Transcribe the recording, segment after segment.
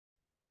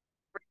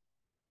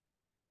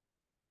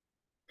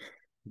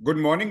Good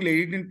morning,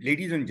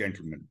 ladies and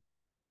gentlemen.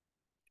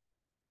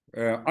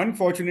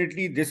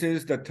 Unfortunately, this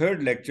is the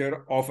third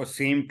lecture of a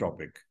same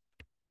topic.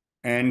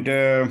 And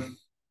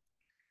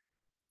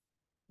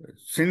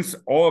since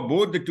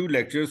both the two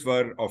lectures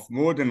were of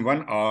more than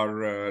 1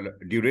 hour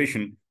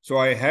duration, so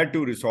I had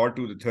to resort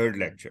to the third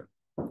lecture.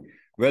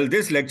 Well,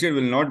 this lecture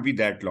will not be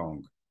that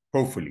long,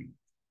 hopefully.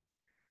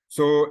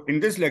 So in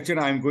this lecture,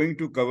 I'm going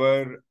to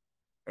cover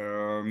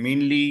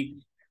mainly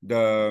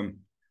the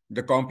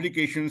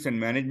complications and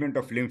management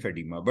of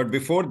lymphedema. But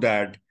before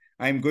that,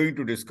 I'm going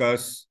to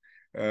discuss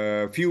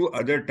a few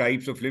other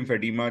types of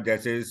lymphedema,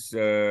 that is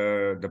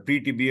the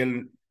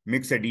pretibial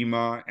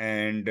myxedema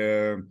and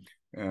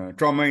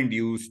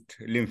trauma-induced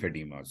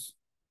lymphedemas.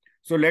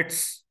 So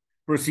let's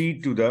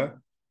proceed to the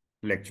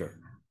lecture.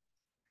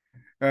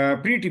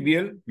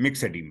 Pretibial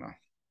myxedema.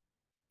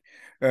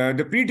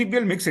 The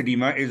pretibial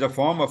myxedema is a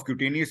form of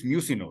cutaneous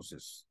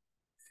mucinosis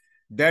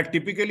that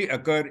typically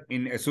occur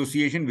in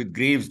association with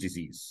Graves'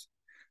 disease,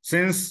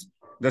 since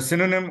the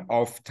synonym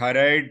of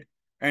thyroid,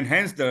 and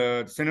hence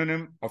the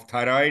synonym of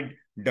thyroid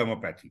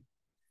dermopathy.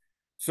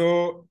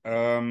 So,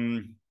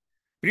 pretibial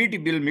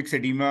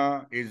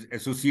myxedema is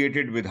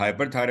associated with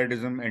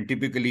hyperthyroidism and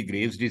typically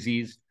Graves'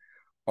 disease,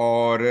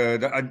 or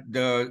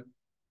the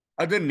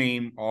other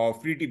name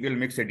of pretibial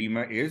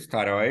myxedema is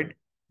thyroid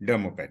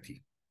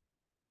dermopathy.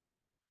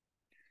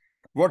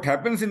 What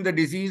happens in the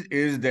disease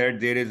is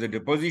that there is a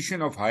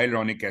deposition of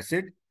hyaluronic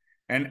acid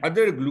and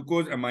other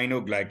glucose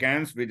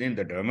aminoglycans within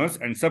the dermis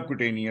and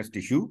subcutaneous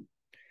tissue,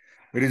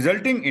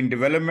 resulting in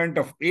development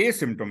of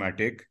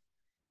asymptomatic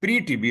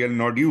pretibial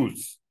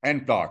nodules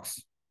and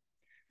plaques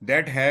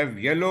that have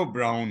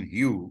yellow-brown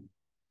hue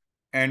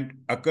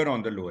and occur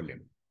on the lower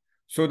limb.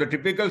 So the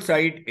typical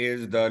site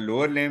is the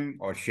lower limb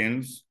or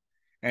shins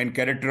and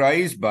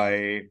characterized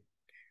by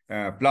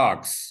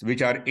plaques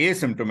which are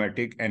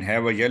asymptomatic and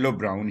have a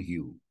yellow-brown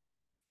hue.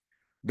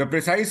 The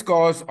precise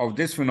cause of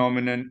this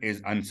phenomenon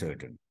is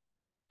uncertain.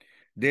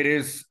 There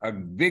is a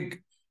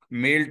big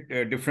male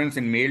difference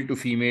in male to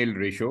female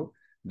ratio,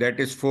 that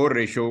is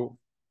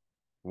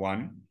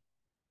 4:1.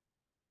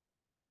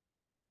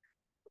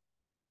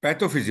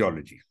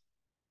 Pathophysiology.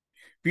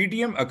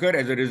 PTM occur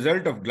as a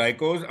result of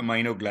glycose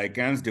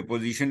aminoglycans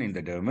deposition in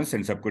the dermis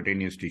and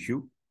subcutaneous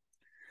tissue.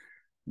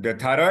 The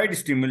thyroid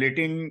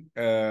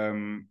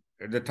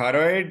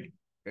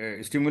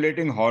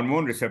stimulating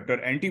hormone receptor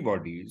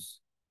antibodies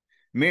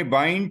may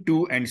bind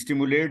to and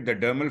stimulate the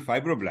dermal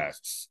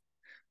fibroblasts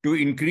to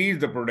increase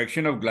the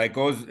production of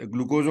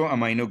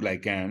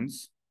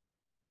glucosaminoglycans,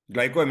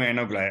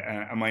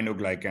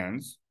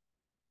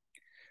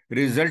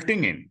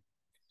 resulting in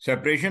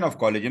separation of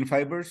collagen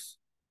fibers,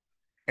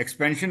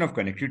 expansion of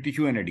connective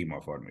tissue, and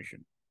edema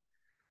formation.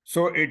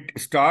 So it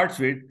starts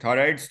with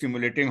thyroid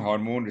stimulating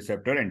hormone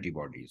receptor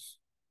antibodies.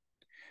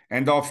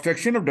 And the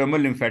obstruction of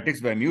dermal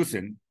lymphatics by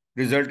mucin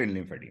result in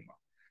lymphedema.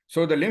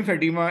 So the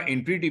lymphedema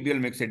in pretibial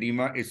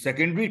myxedema is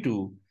secondary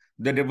to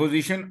the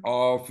deposition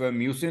of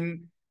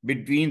mucin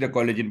between the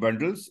collagen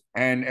bundles,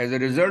 and as a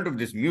result of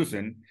this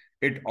mucin,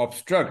 it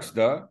obstructs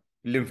the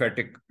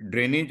lymphatic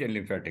drainage and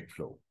lymphatic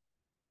flow.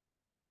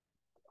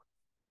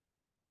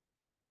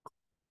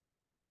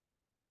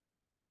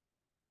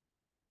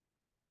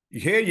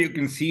 Here you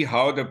can see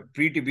how the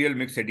pretibial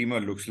myxedema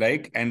looks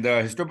like, and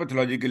the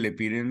histopathological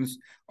appearance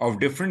of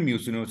different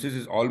mucinosis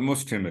is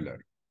almost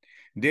similar.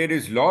 There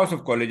is loss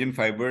of collagen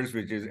fibers,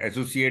 which is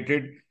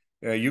associated.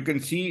 You can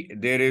see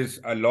there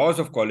is a loss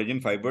of collagen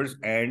fibers,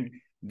 and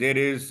there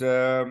is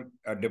a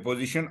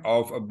deposition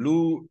of a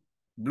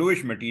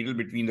bluish material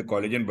between the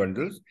collagen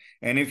bundles.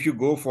 And if you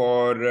go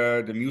for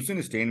the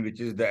mucin stain, which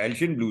is the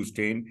Elchin blue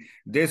stain,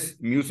 this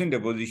mucin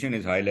deposition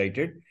is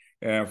highlighted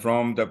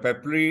from the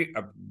papillary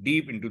up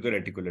deep into the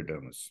reticular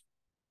dermis.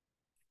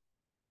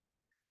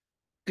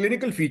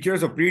 Clinical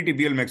features of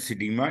pretibial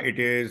myxedema: it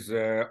is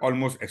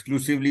almost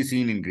exclusively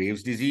seen in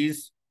Graves'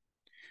 disease,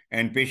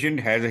 and patient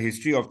has a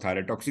history of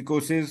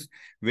thyrotoxicosis,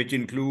 which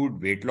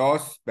include weight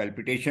loss,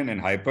 palpitation, and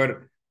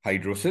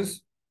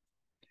hyperhidrosis.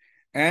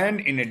 And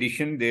in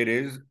addition, there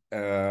is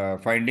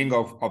finding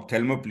of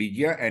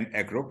ophthalmoplegia and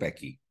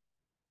acropathy.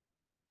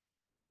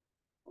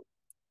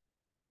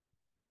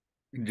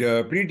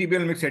 The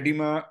pretibial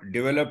myxedema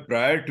develop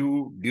prior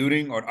to,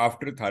 during, or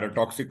after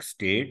thyrotoxic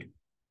state,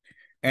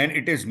 and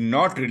it is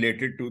not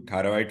related to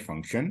thyroid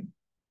function,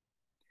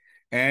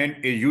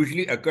 and it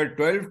usually occurs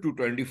 12 to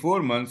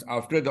 24 months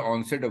after the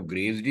onset of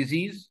Graves'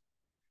 disease,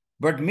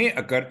 but may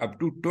occur up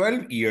to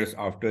 12 years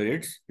after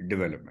its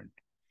development.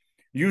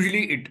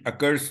 Usually it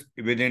occurs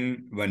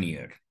within 1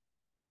 year.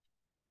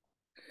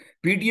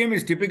 PTM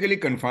is typically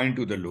confined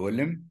to the lower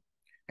limb,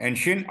 and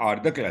shin are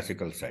the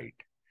classical site.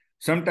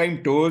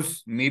 Sometimes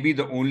toes may be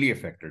the only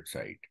affected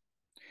site.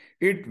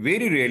 It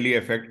very rarely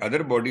affects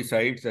other body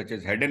sites such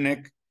as head and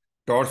neck,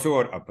 torso,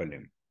 or upper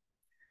limb.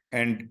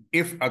 And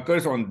if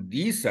occurs on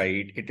these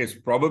sites, it is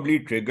probably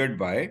triggered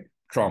by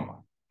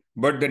trauma.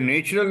 But the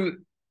natural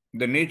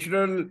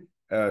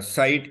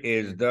site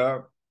is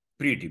the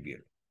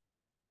pretibial.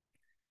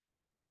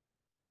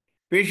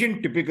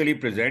 Patient typically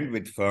present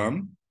with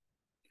firm,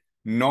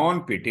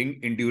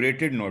 non-pitting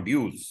indurated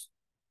nodules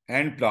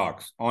and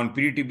plaques on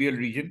pretibial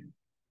region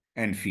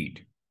and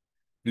feet.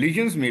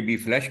 Lesions may be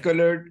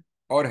flesh-colored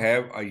or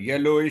have a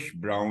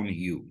yellowish-brown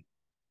hue.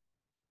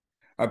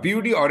 A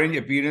pewdy orange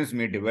appearance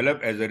may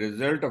develop as a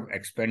result of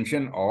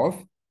expansion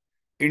of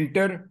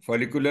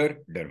interfollicular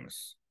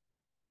dermis.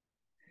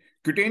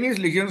 Cutaneous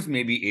lesions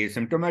may be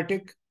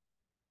asymptomatic,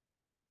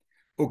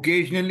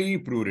 occasionally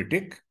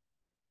pruritic,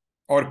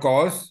 or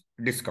cause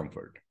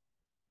discomfort.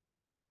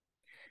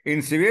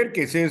 In severe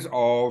cases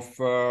of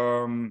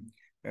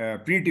pretibial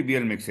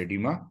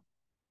myxedema,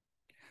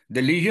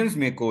 the lesions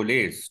may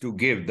coalesce to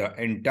give the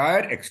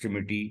entire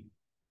extremity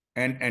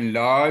an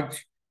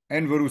enlarged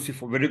and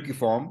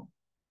verruciform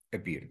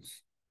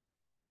appearance.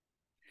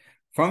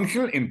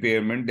 Functional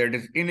impairment, that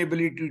is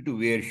inability to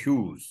wear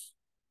shoes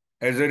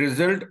as a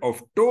result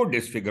of toe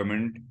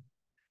disfigurement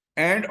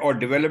and or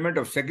development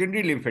of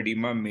secondary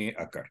lymphedema may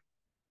occur.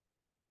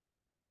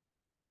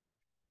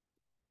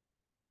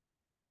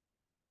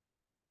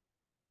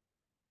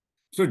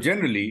 So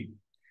generally,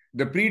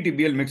 the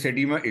pretibial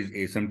myxedema is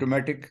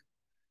asymptomatic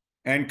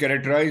and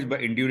characterized by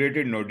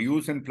indurated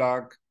nodules and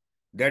plaque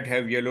that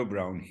have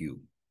yellow-brown hue.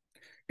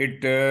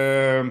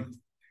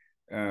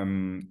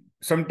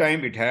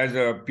 Sometimes it has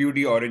a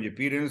pewdy orange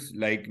appearance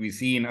like we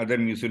see in other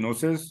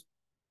mucinoses.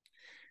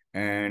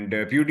 And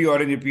pewdy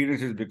orange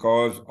appearance is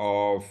because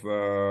of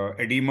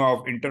edema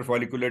of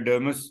interfollicular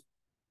dermis.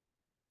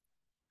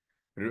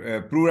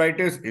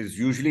 Pruritus is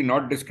usually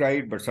not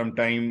described, but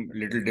sometimes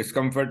little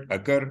discomfort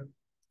occur.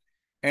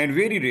 And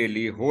very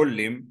rarely, whole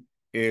limb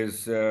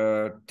is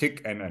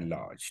thick and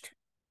enlarged.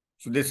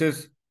 So this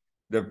is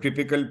the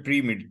typical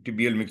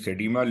pretibial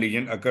myxedema.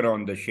 Lesion occur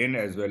on the shin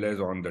as well as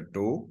on the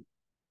toe.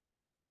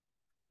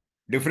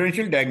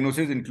 Differential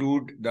diagnoses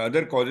include the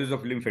other causes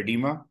of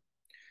lymphedema,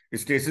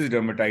 stasis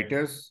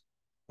dermatitis,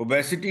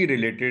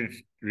 obesity-related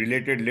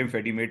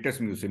lymphadematous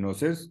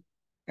mucinosis,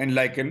 and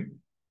lichen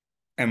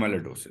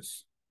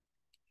amyloidosis.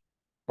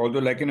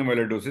 Although lichen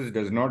amyloidosis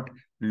does not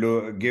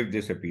give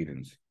this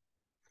appearance.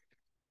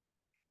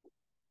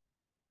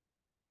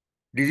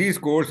 Disease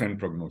course and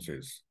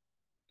prognosis.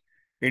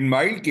 In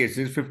mild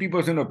cases,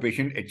 50% of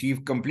patients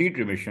achieve complete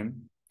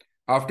remission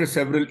after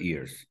several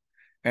years,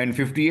 and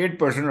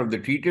 58% of the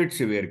treated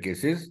severe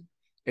cases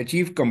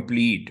achieve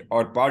complete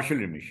or partial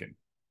remission,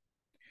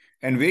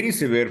 and very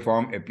severe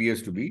form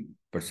appears to be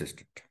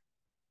persistent.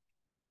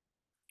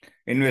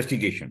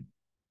 Investigation.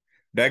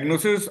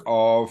 Diagnosis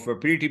of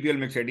pretibial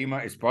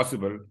myxedema is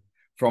possible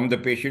from the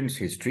patient's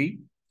history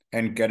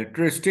and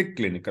characteristic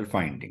clinical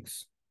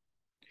findings.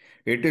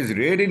 It is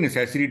rarely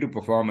necessary to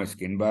perform a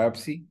skin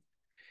biopsy,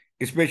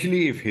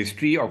 especially if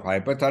history of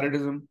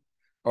hyperthyroidism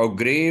or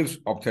Graves'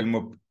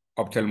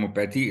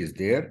 ophthalmopathy is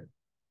there.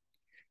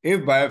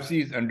 If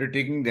biopsy is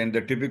undertaken, then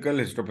the typical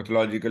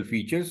histopathological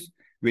features,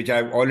 which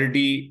I've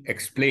already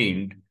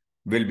explained,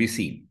 will be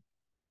seen.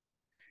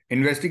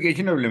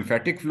 Investigation of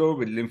lymphatic flow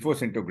with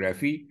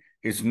lymphoscintigraphy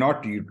is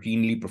not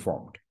routinely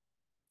performed.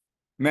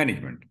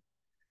 Management.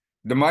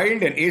 The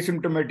mild and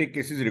asymptomatic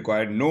cases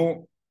require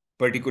no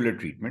particular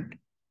treatment.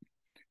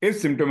 If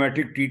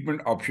symptomatic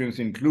treatment options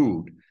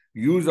include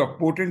use of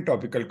potent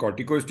topical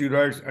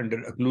corticosteroids under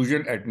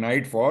occlusion at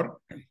night for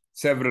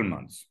several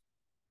months.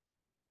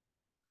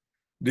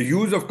 The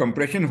use of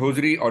compression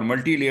hosiery or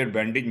multi-layer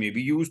bandage may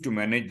be used to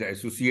manage the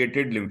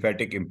associated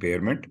lymphatic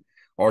impairment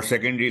or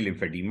secondary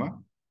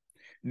lymphedema.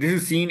 This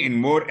is seen in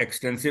more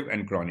extensive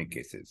and chronic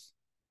cases.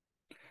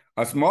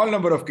 A small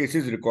number of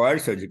cases require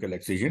surgical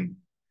excision,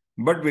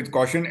 but with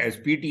caution as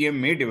PTM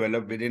may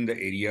develop within the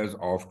areas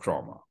of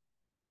trauma.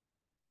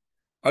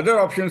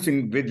 Other options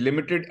with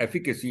limited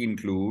efficacy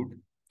include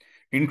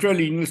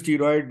intralesional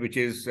steroid, which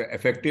is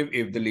effective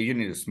if the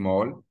lesion is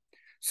small,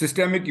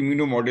 systemic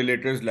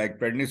immunomodulators like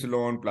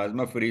prednisolone,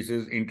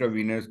 plasmapheresis,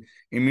 intravenous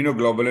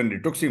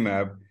immunoglobulin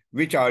rituximab,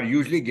 which are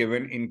usually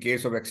given in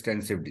case of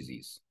extensive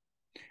disease,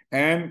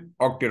 and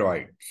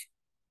octeroids.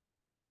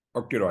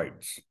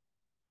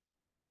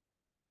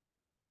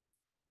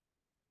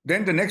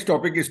 Then the next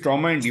topic is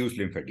trauma-induced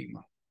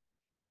lymphedema.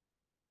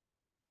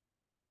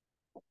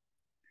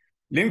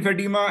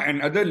 Lymphedema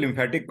and other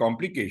lymphatic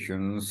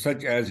complications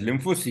such as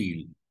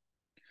lymphocele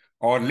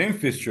or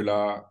lymph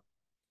fistula,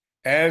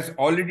 as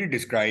already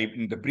described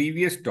in the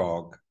previous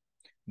talk,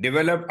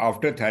 develop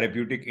after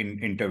therapeutic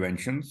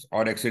interventions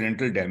or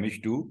accidental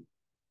damage to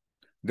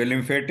the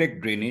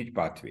lymphatic drainage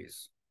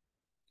pathways.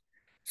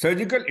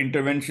 Surgical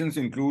interventions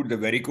include the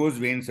varicose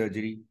vein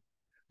surgery,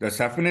 the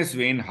saphenous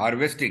vein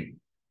harvesting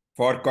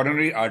for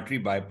coronary artery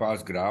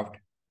bypass graft,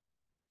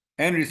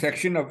 and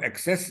resection of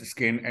excess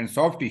skin and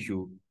soft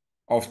tissue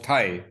of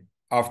thigh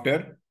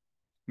after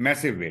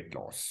massive weight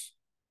loss.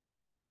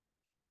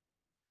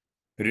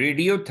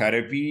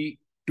 Radiotherapy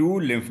to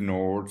lymph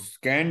nodes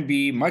can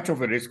be much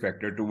of a risk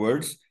factor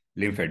towards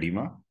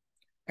lymphedema,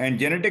 and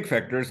genetic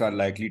factors are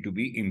likely to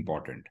be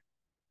important.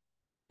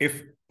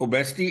 If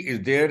obesity is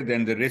there,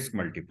 then the risk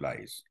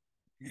multiplies.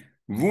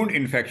 Wound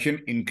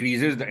infection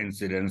increases the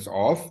incidence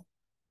of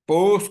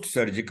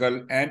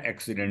post-surgical and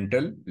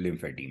accidental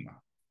lymphedema.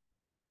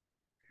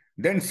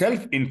 Then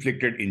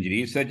self-inflicted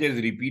injuries such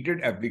as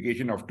repeated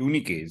application of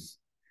tourniquets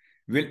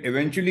will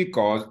eventually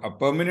cause a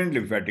permanent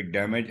lymphatic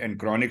damage and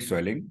chronic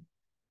swelling,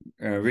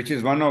 which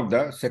is one of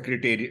the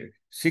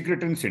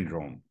secretin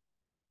syndrome.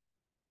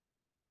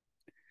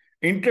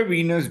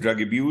 Intravenous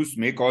drug abuse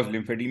may cause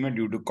lymphedema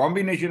due to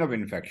combination of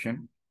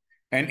infection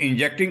and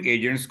injecting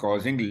agents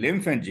causing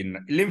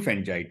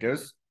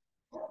lymphangitis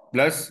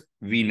plus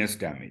venous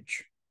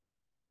damage.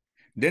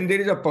 Then there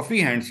is a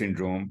puffy hand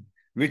syndrome,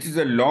 which is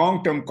a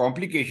long-term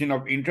complication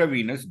of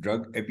intravenous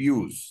drug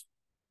abuse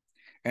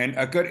and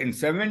occur in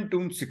 7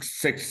 to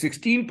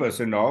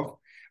 16% of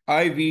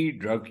IV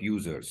drug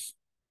users.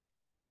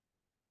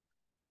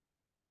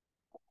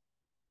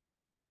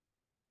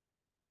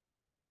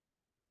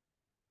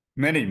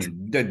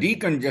 Management. The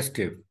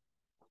decongestive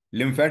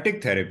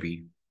lymphatic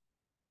therapy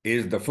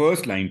is the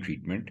first line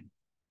treatment.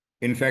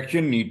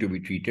 Infection need to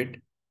be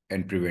treated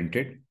and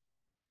prevented.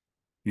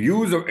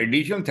 Use of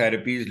additional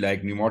therapies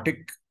like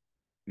pneumatic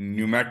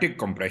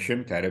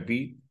compression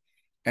therapy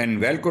and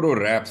Velcro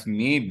wraps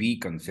may be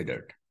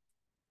considered.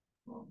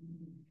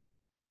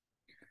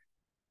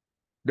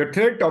 The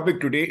third topic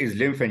today is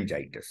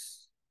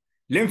lymphangitis.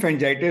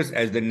 Lymphangitis,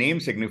 as the name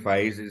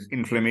signifies, is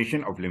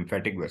inflammation of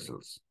lymphatic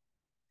vessels.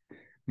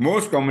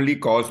 Most commonly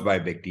caused by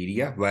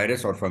bacteria,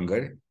 virus or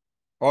fungi,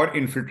 or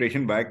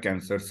infiltration by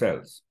cancer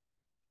cells.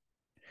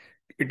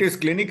 It is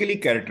clinically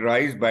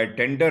characterized by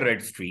tender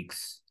red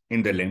streaks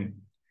in the lymph,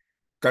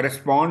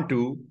 correspond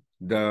to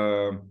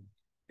the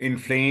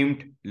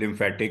inflamed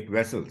lymphatic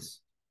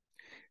vessels.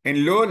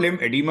 In lower limb,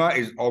 edema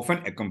is often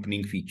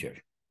accompanying feature.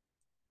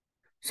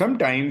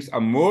 Sometimes a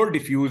more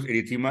diffuse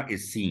erythema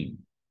is seen,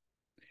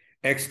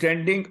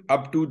 extending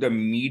up to the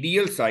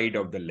medial side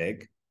of the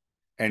leg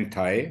and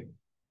thigh,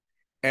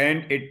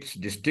 and its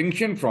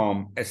distinction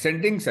from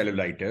ascending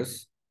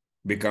cellulitis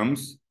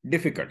becomes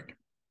difficult.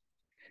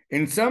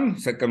 In some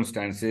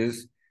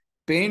circumstances,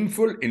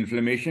 painful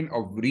inflammation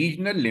of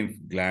regional lymph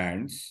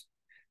glands,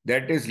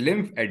 that is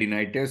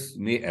lymphadenitis,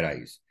 may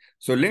arise.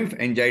 So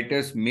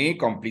lymphangitis may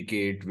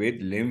complicate with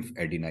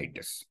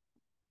lymphadenitis.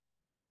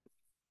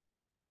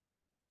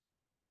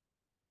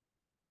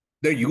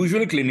 The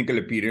usual clinical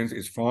appearance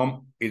is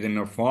in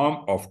a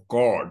form of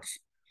cords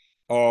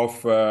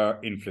of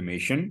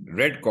inflammation,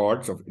 red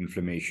cords of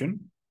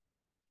inflammation.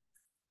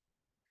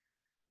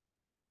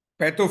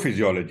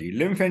 Pathophysiology.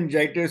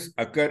 Lymphangitis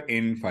occur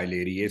in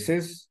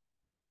filariasis,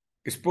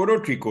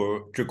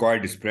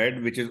 sporotrichoid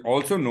spread, which is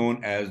also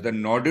known as the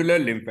nodular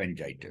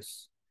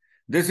lymphangitis.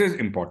 This is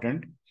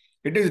important.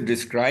 It is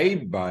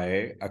described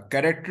by a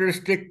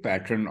characteristic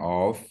pattern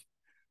of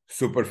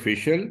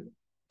superficial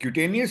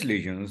cutaneous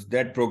lesions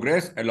that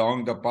progress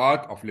along the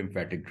path of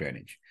lymphatic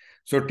drainage.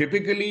 So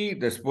typically,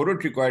 the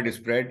sporotrichoid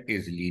spread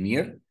is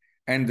linear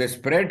and the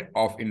spread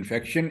of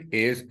infection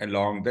is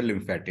along the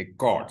lymphatic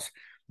cords.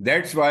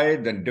 That's why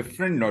the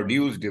different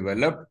nodules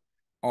develop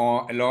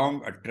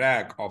along a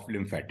track of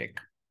lymphatic.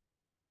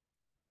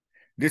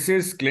 This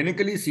is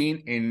clinically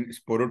seen in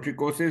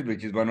sporotrichosis,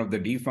 which is one of the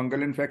deep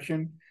fungal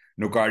infection,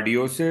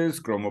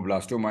 nocardiosis,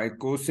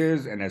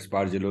 chromoblastomycosis, and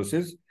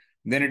aspergillosis.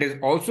 Then it is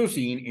also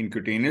seen in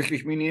cutaneous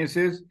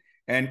leishmaniasis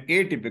and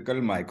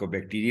atypical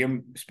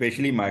mycobacterium,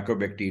 especially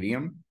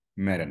Mycobacterium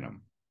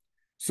marinum.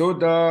 So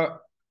the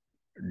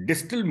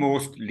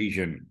distalmost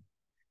lesion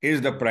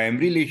is the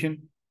primary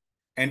lesion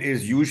and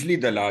is usually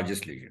the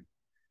largest lesion,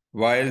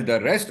 while the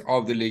rest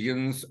of the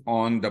lesions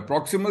on the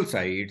proximal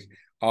sides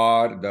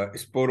are the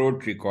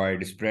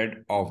sporotrichoid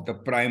spread of the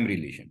primary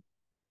lesion.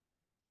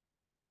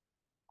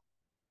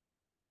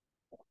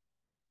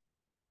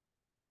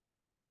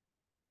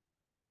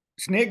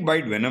 Snake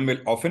bite venom will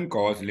often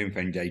cause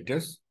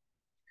lymphangitis.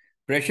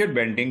 Pressure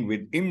bending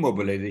with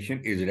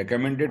immobilization is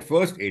recommended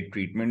first aid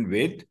treatment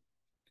with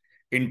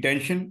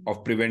intention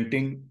of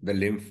preventing the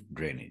lymph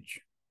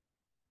drainage.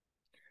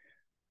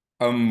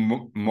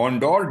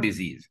 Mondor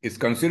disease is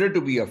considered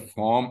to be a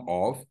form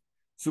of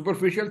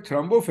superficial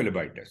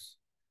thrombophlebitis,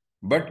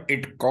 but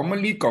it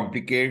commonly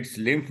complicates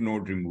lymph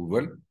node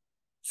removal.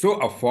 So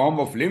a form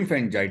of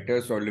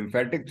lymphangitis or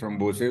lymphatic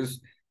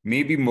thrombosis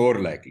may be more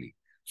likely.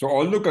 So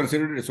although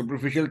considered a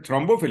superficial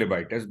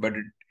thrombophlebitis, but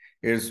it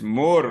is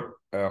more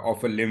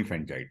of a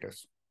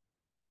lymphangitis.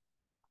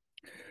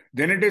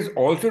 Then it is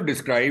also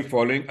described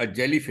following a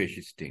jellyfish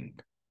sting.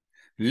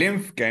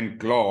 Lymph can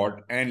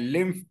clot and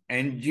lymph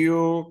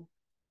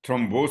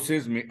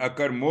angiothrombosis may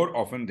occur more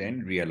often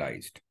than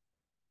realized.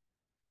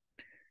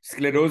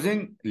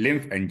 Sclerosing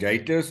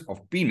lymphangitis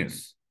of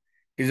penis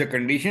is a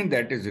condition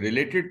that is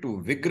related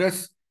to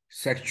vigorous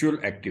sexual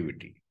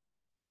activity,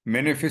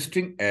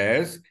 manifesting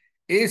as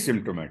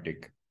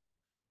asymptomatic,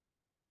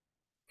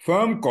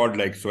 firm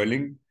cord-like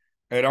swelling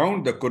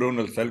around the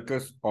coronal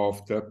sulcus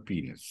of the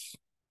penis.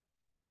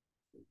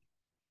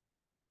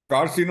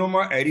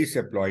 Carcinoma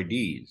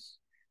erythropoietis,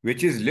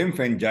 which is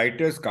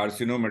lymphangitis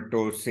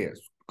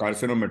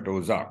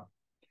carcinomatosa,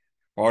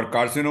 or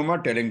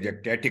carcinoma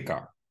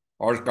telangiectatica,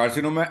 or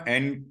carcinoma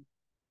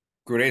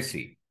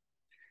encuresi.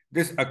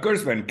 This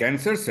occurs when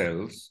cancer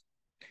cells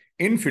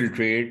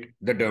infiltrate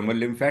the dermal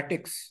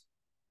lymphatics.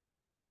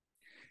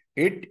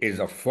 It is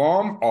a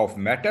form of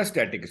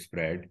metastatic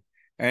spread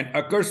and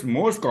occurs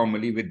most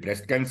commonly with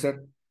breast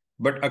cancer,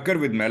 but occur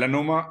with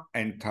melanoma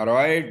and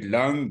thyroid,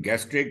 lung,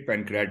 gastric,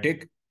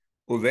 pancreatic,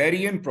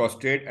 ovarian,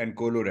 prostate, and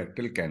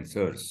colorectal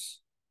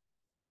cancers.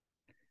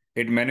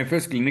 It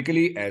manifests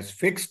clinically as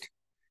fixed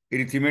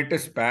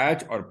erythematous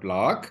patch or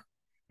plaque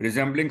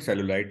resembling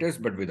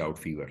cellulitis but without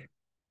fever.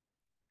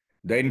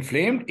 The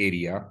inflamed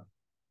area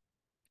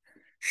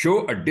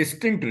show a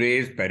distinct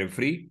raised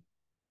periphery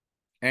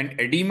and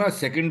edema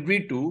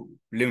secondary to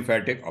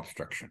lymphatic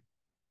obstruction.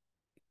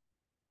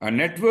 A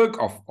network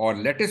of or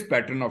lattice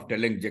pattern of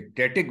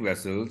telangiectatic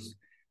vessels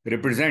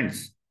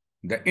represents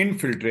the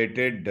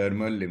infiltrated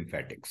dermal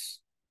lymphatics.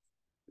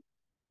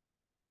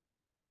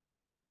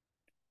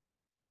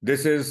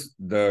 This is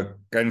the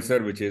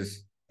cancer which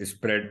is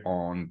spread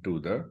onto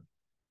the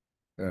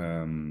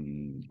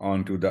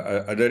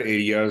other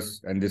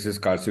areas, and this is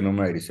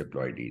carcinoma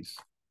erythropoiesis.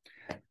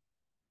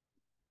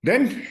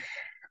 Then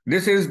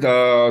this is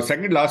the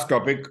second last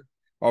topic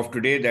of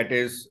today, that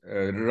is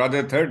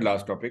rather third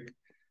last topic,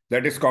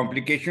 that is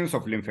complications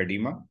of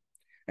lymphedema.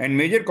 And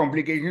major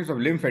complications of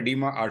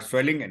lymphedema are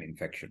swelling and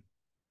infection.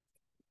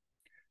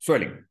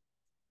 Swelling.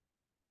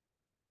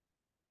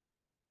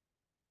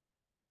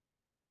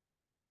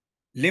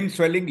 Limb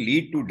swelling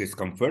lead to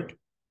discomfort,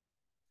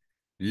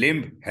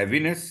 limb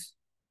heaviness,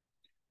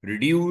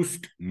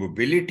 reduced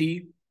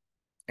mobility,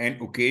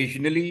 and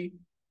occasionally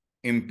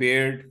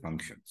impaired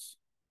functions.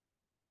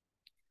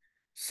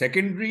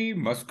 Secondary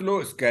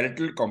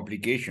musculoskeletal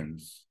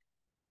complications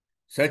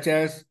such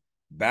as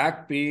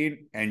back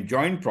pain and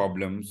joint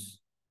problems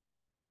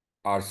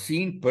are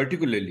seen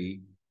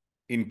particularly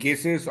in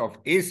cases of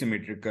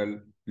asymmetrical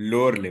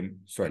lower limb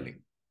swelling.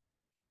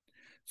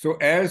 So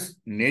as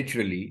you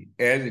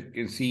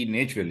can see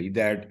naturally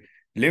that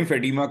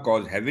lymphedema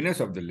causes heaviness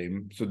of the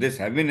limb. So this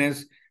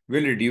heaviness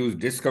will reduce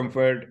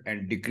discomfort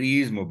and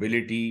decrease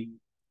mobility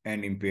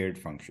and impaired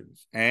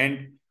functions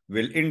and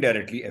will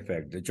indirectly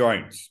affect the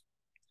joints.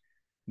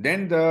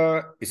 Then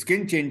the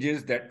skin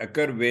changes that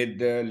occur with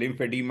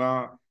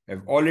lymphedema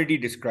have already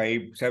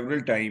described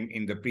several times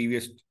in the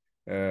previous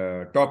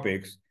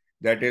topics,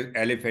 that is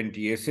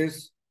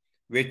elephantiasis,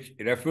 which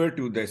refer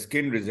to the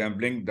skin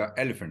resembling the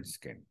elephant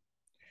skin.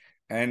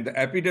 And the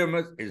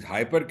epidermis is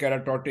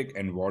hyperkeratotic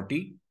and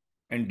warty,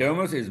 and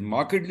dermis is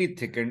markedly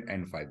thickened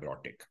and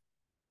fibrotic.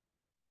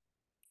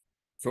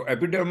 So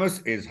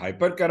epidermis is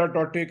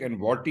hyperkeratotic and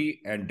warty,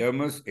 and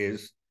dermis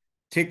is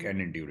thick and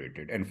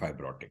indurated and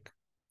fibrotic.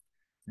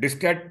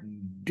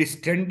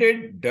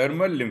 Distended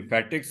dermal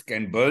lymphatics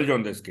can bulge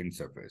on the skin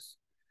surface,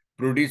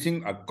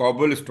 producing a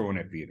cobblestone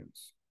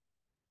appearance.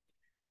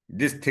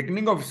 This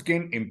thickening of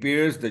skin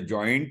impairs the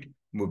joint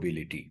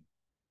mobility.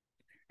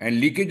 And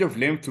leakage of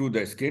lymph through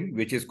the skin,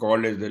 which is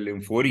called as the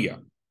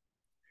lymphoria,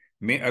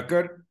 may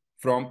occur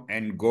from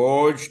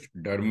engorged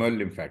dermal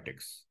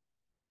lymphatics.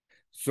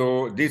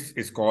 So this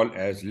is called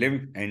as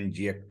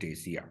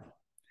lymphangiectasia.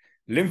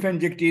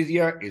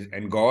 Lymphangiectasia is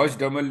engorged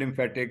dermal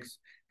lymphatics,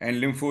 and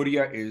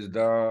lymphoria is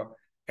the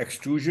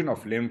extrusion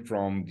of lymph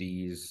from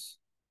these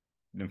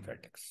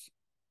lymphatics.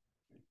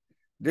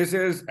 This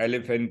is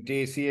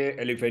elephantiasis,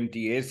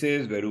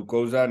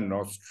 verrucosa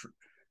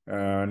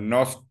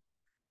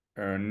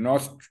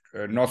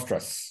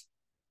nostris.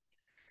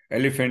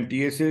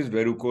 Elephantiasis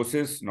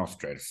verrucosis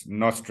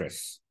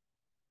nostris.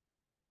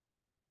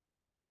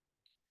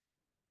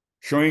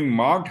 Showing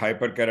marked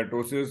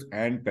hyperkeratosis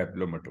and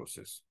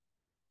papillomatosis.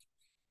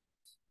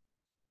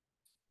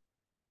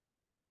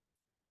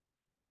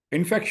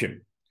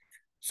 Infection.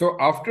 So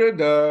after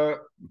the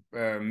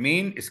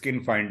main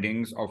skin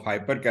findings of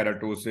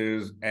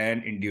hyperkeratosis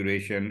and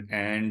induration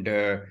and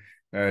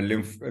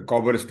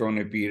cobblestone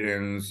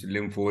appearance,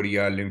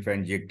 lymphoria,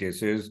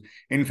 lymphangiectasis,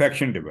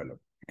 infection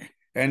developed.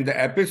 And the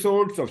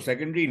episodes of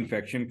secondary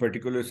infection,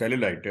 particularly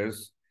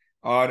cellulitis,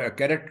 are a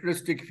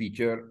characteristic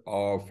feature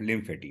of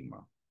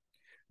lymphedema.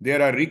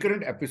 There are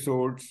recurrent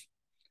episodes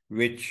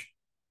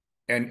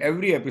and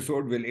every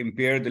episode will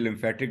impair the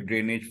lymphatic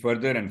drainage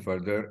further and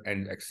further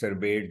and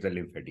exacerbate the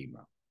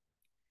lymphedema.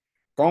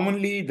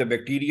 Commonly, the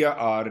bacteria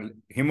are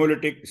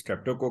hemolytic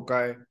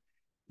streptococci,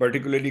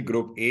 particularly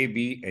group A,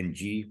 B, and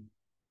G.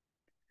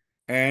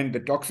 And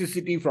the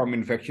toxicity from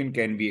infection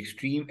can be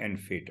extreme and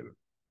fatal.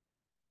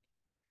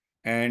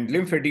 And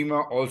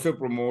lymphedema also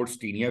promotes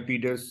tinea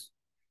pedis,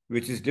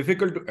 which is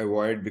difficult to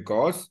avoid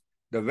because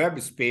the web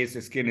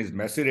space skin is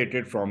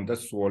macerated from the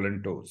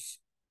swollen toes.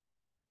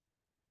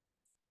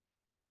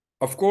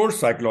 Of course,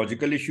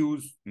 psychological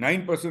issues.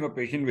 9% of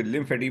patients with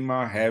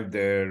lymphedema have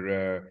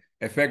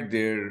affect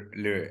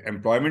their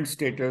employment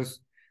status.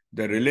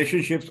 The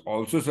relationships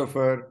also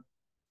suffer,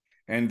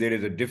 and there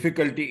is a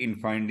difficulty in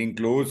finding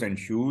clothes and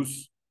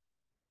shoes.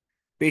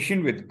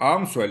 Patient with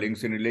arm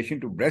swellings in relation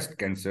to breast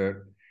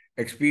cancer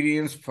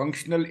experience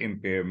functional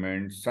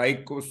impairment,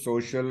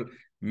 psychosocial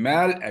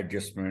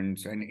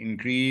maladjustments, and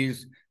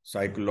increased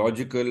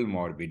psychological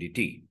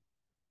morbidity.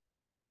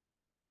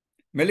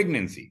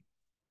 Malignancy.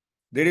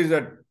 There is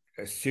a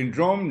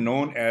syndrome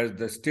known as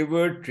the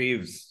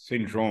Stewart-Treves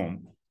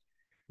syndrome,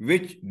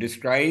 which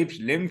describes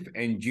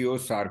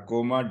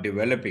lymphangiosarcoma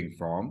developing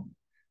from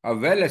a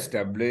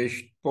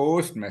well-established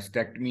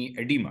post-mastectomy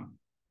edema.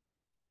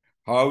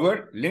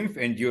 However,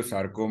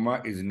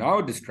 lymphangiosarcoma is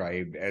now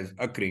described as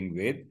occurring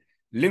with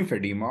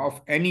lymphedema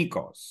of any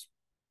cause.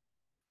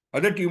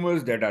 Other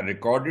tumors that are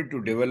recorded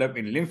to develop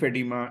in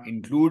lymphedema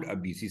include a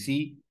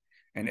BCC,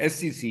 an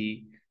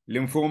SCC,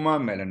 lymphoma,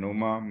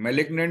 melanoma,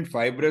 malignant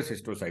fibrous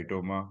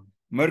histiocytoma,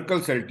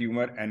 Merkel cell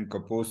tumor, and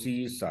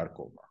Kaposi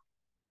sarcoma.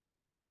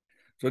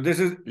 So this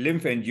is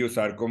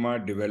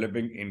lymphangiosarcoma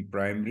developing in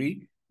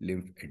primary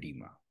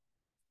lymphedema.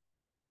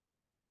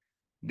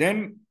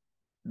 Then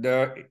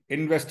the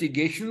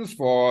investigations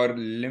for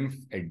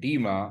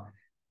lymphedema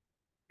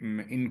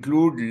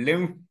include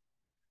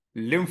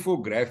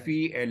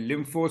lymphography and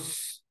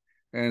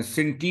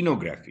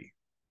lymphoscintigraphy.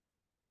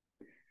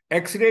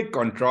 X-ray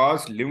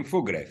contrast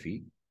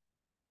lymphography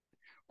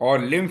or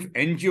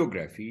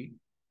lymphangiography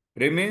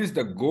remains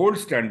the gold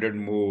standard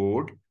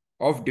mode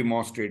of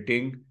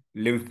demonstrating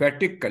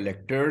lymphatic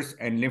collectors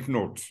and lymph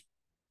nodes.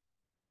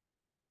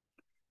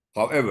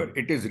 However,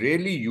 it is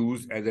rarely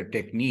used as a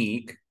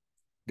technique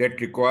that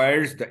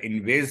requires the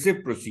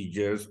invasive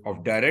procedures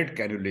of direct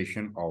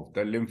cannulation of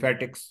the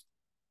lymphatics.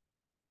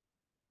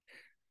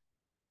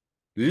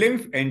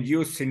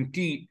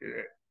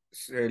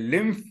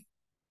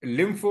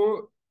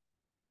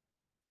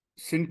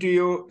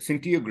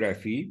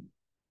 Lymphoscintigraphy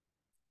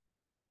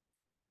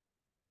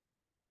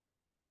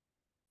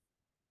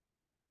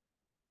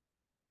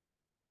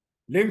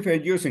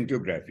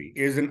Lymphangiocintigraphy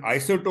is an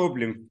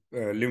isotope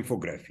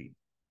lymphography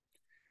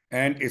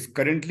and is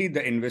currently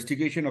the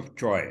investigation of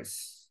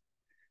choice,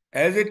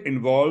 as it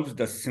involves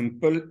the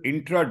simple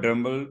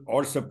intradermal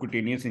or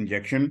subcutaneous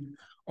injection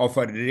of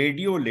a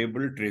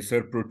radio-labeled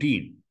tracer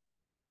protein.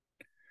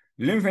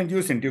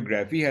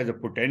 Lymphangiocintigraphy has a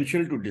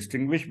potential to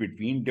distinguish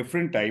between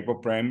different types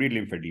of primary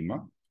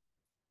lymphedema,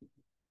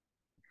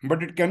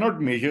 but it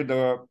cannot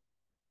measure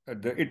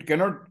it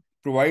cannot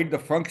provide the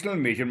functional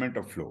measurement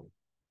of flow.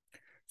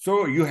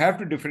 So you have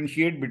to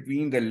differentiate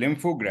between the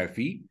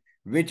lymphography,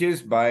 which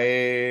is by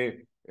a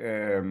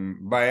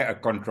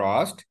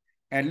contrast,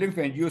 and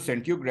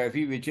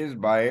lymphangiocintigraphy, which is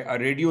by a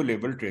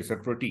radio-labeled tracer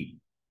protein.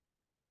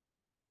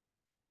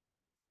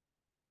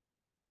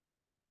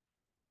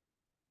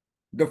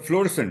 The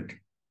fluorescent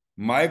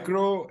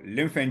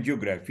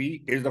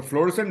microlymphangiography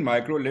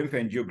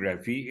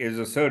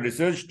is a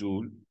research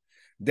tool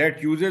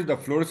that uses the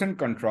fluorescent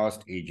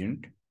contrast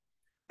agent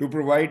to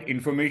provide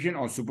information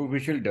on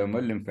superficial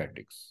dermal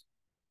lymphatics.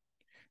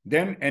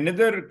 Then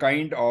another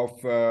kind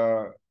of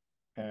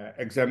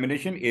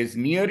examination is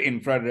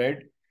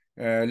near-infrared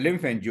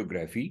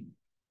lymphangiography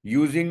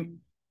using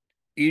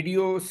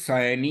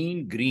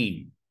iodocyanine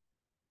green,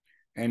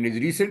 and is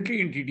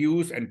recently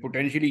introduced and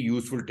potentially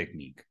useful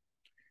technique.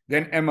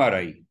 Then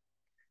MRI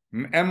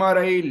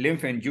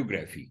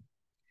lymphangiography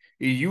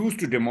is used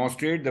to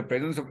demonstrate the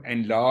presence of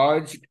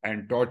enlarged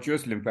and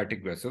tortuous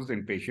lymphatic vessels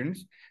in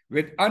patients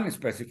with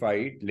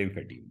unspecified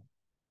lymphedema.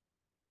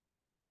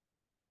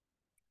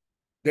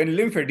 Then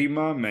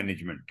lymphedema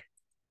management.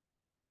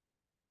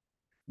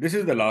 This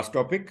is the last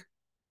topic.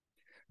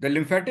 The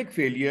lymphatic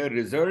failure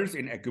results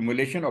in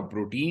accumulation of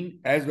protein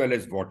as well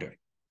as water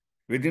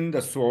within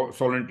the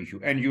swollen tissue.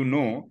 And you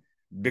know,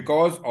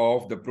 because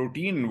of the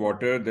protein in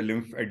water, the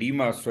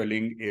lymphedema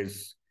swelling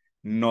is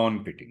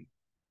non-pitting.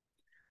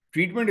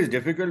 Treatment is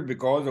difficult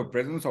because of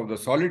presence of the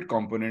solid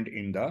component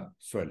in the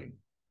swelling.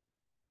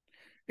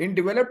 In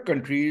developed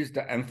countries,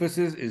 the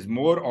emphasis is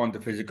more on the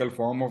physical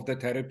form of the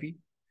therapy,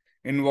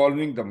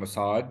 involving the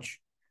massage,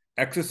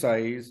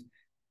 exercise,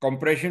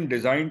 compression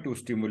designed to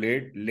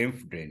stimulate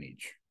lymph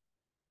drainage.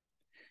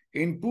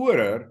 In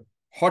poorer,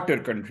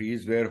 hotter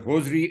countries where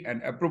hosiery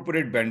and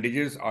appropriate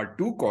bandages are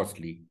too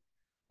costly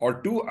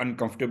or too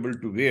uncomfortable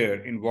to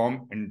wear in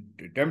warm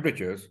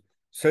temperatures,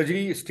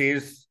 surgery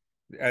stays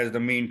as the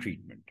main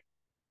treatment.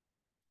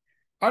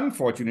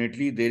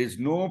 Unfortunately, there is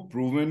no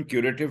proven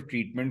curative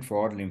treatment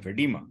for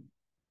lymphedema,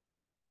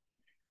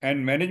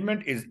 and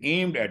management is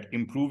aimed at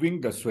improving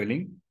the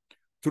swelling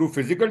through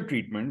physical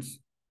treatments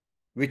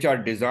which are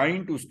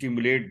designed to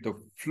stimulate the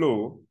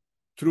flow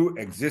through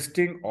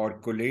existing or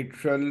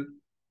collateral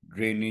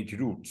drainage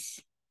routes.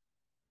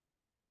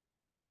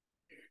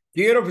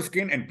 Care of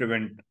skin and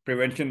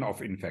prevention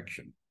of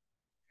infection.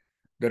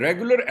 The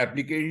regular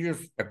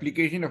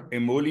application of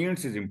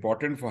emollients is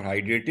important for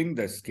hydrating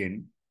the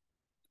skin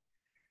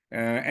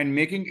and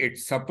making it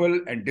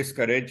supple and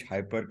discourage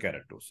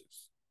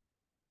hyperkeratosis.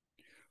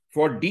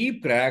 For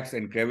deep cracks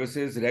and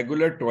crevices,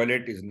 regular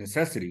toilet is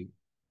necessary,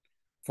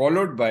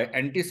 followed by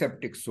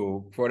antiseptic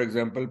soap, for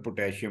example,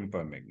 potassium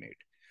permanganate.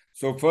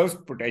 So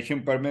first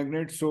potassium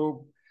permanganate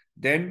soap,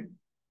 then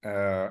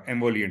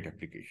emollient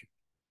application.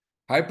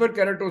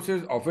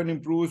 Hyperkeratosis often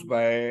improves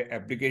by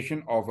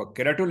application of a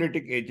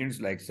keratolytic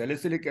agents like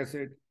salicylic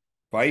acid,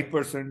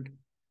 5%.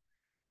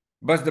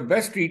 But the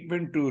best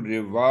treatment to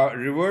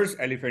reverse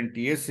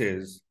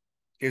elephantiasis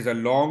is a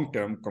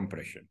long-term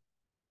compression.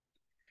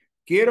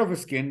 Care of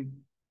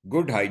skin,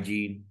 good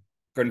hygiene,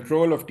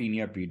 control of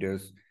tinea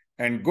pedis,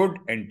 and good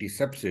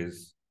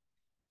antisepsis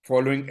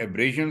following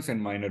abrasions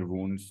and minor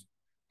wounds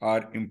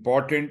are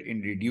important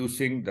in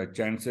reducing the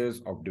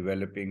chances of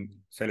developing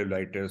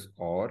cellulitis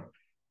or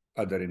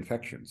other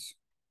infections.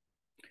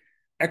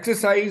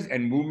 Exercise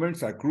and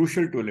movements are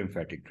crucial to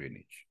lymphatic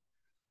drainage.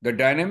 The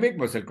dynamic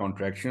muscle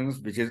contractions,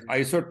 which is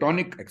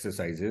isotonic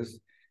exercises,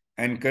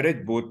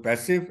 encourage both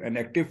passive and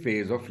active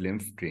phase of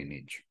lymph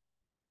drainage.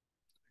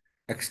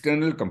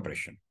 External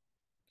compression.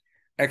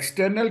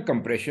 External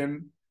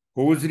compression,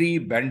 hosiery,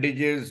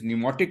 bandages,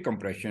 pneumatic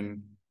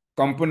compression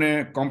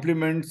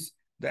complements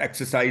the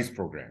exercise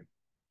program.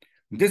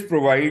 This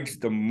provides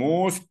the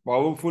most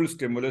powerful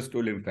stimulus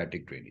to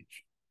lymphatic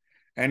drainage.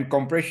 And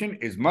compression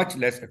is much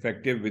less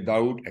effective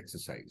without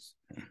exercise.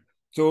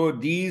 So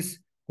these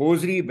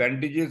hosiery,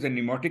 bandages, and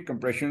pneumatic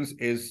compressions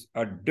is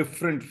a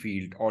different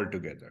field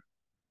altogether,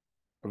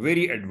 a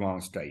very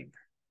advanced type.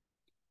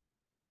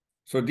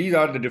 So these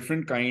are the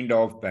different kind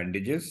of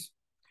bandages.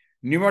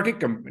 Pneumatic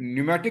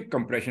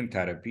compression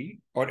therapy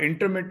or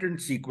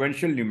intermittent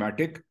sequential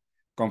pneumatic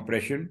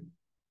compression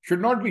should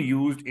not be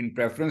used in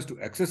preference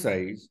to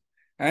exercise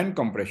and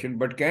compression,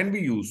 but can be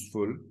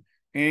useful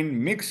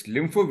in mixed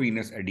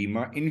lymphovenous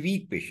edema in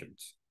weak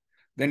patients.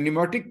 The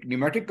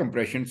pneumatic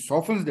compression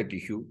softens the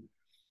tissue,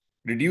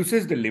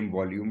 reduces the limb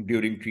volume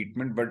during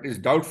treatment, but is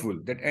doubtful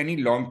that any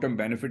long-term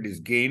benefit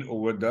is gained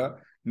over the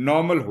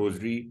normal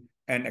hosiery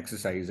and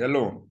exercise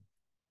alone.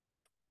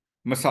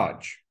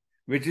 Massage,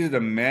 which is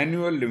the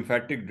manual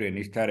lymphatic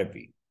drainage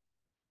therapy.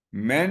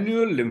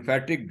 Manual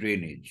lymphatic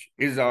drainage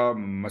is a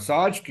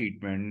massage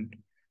treatment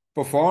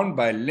performed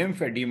by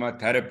lymphedema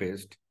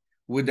therapist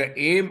with the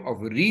aim of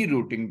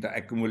rerouting the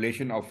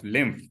accumulation of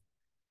lymph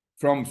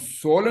from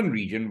swollen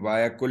region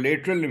via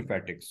collateral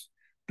lymphatics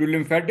to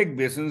lymphatic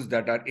basins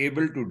that are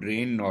able to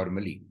drain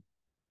normally.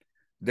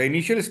 The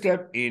initial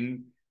step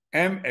in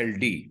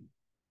MLD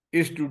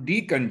is to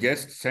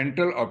decongest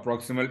central or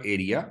proximal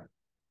area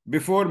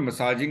before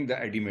massaging the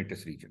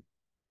edematous region.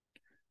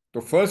 So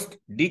first,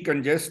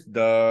 decongest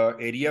the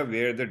area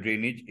where the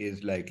drainage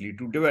is likely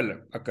to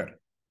occur.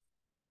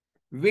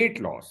 Weight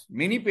loss.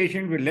 Many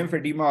patients with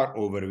lymphedema are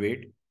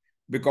overweight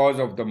because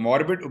of the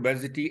morbid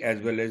obesity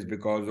as well as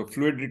because of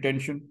fluid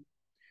retention.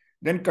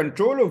 Then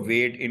control of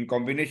weight in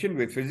combination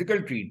with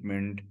physical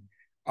treatment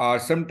are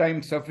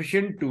sometimes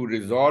sufficient to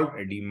resolve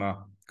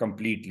edema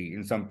completely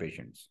in some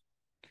patients.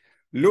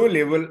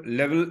 Low-level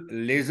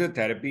laser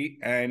therapy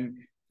and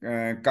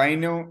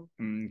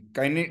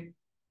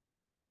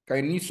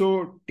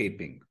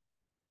kinesotaping.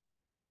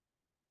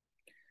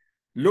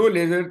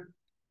 Low-level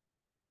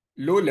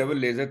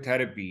laser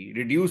therapy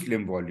reduce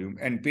limb volume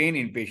and pain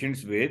in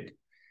patients with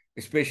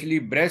especially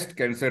breast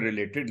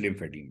cancer-related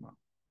lymphedema.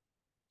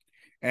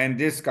 And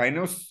this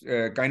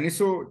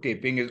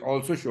kinesotaping is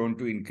also shown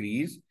to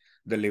increase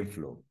the lymph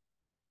flow.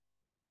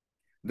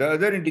 The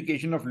other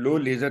indication of low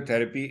laser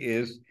therapy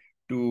is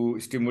to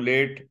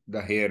stimulate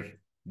the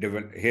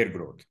hair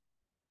growth.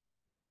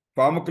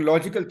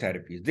 Pharmacological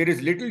therapies. There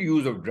is little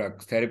use of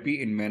drugs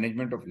therapy in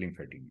management of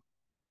lymphedema.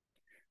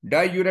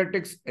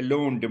 Diuretics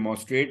alone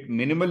demonstrate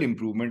minimal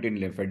improvement in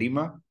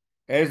lymphedema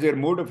as their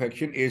mode of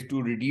action is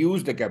to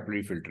reduce the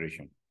capillary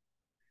filtration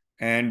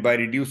and by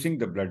reducing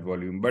the blood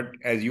volume. But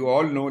as you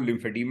all know,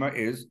 lymphedema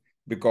is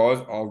because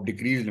of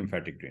decreased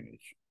lymphatic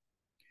drainage.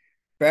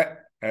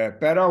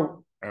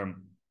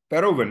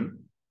 Paraven,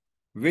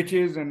 which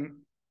is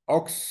an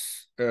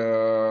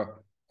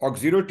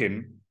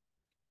oxytocin,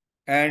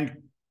 and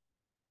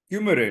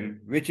coumarin,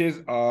 which is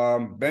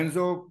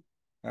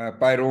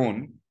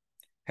benzopyrone,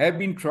 have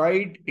been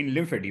tried in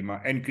lymphedema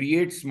and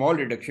create small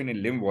reduction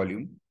in limb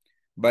volume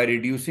by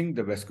reducing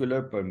the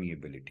vascular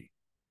permeability.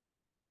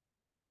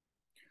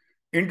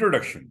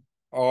 Introduction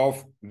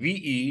of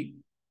VE,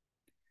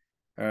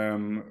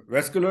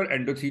 vascular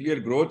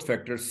endothelial growth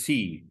factor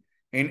C,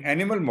 in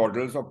animal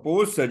models of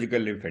post-surgical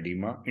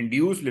lymphedema,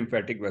 induced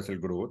lymphatic vessel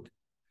growth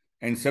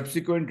and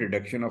subsequent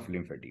reduction of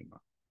lymphedema.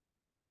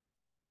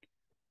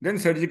 Then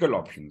surgical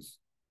options.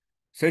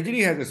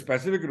 Surgery has a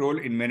specific role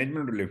in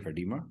management of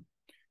lymphedema.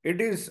 It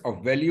is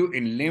of value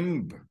in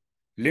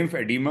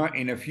lymphedema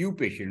in a few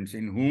patients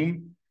in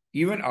whom,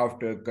 even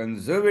after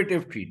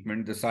conservative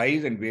treatment, the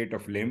size and weight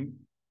of limb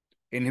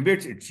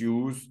inhibits its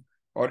use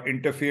or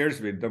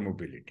interferes with the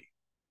mobility.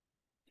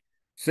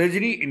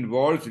 Surgery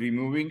involves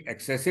removing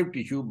excessive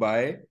tissue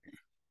by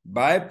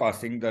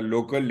bypassing the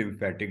local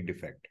lymphatic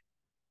defect.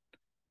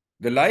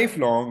 The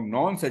lifelong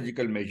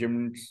non-surgical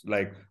measurements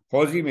like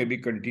hosiery may be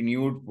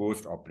continued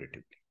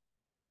post-operatively.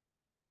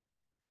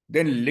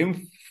 Then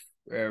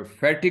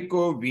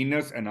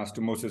lymphatico-venous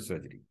anastomosis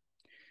surgery.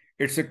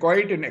 It's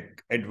quite an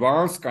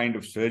advanced kind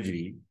of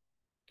surgery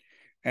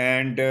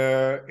and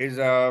is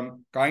a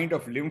kind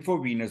of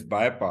lymphovenous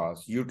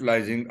bypass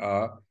utilizing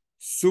a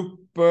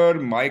super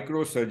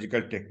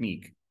microsurgical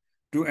technique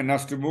to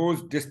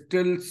anastomose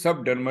distal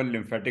subdermal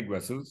lymphatic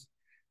vessels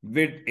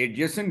with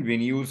adjacent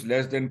venues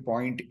less than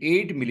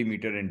 0.8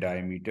 millimeter in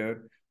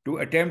diameter to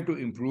attempt to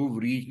improve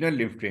regional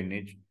lymph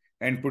drainage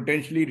and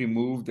potentially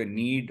remove the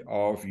need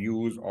of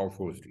use of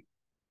hosiery.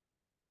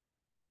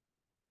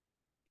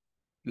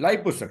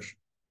 Liposuction.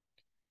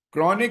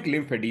 Chronic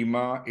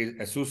lymphedema is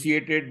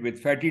associated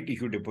with fatty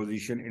tissue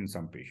deposition in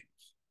some patients.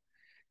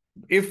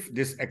 If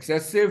this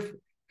excessive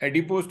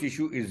adipose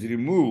tissue is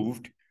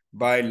removed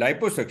by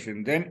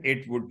liposuction, then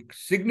it would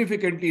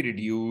significantly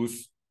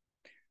reduce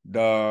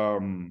the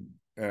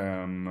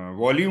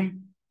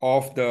volume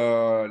of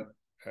the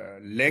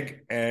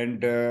leg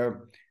and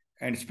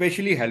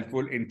especially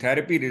helpful in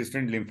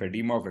therapy-resistant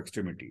lymphedema of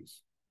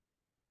extremities.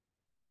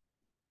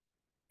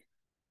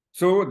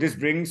 So this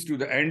brings to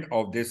the end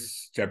of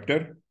this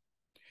chapter,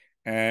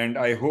 and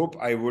I hope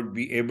I would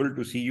be able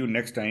to see you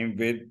next time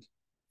with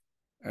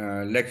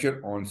a lecture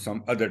on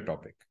some other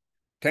topic.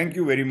 Thank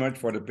you very much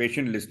for the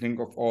patient listening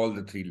of all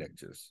the 3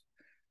 lectures.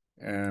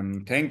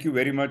 Thank you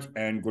very much,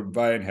 and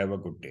goodbye, and have a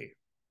good day.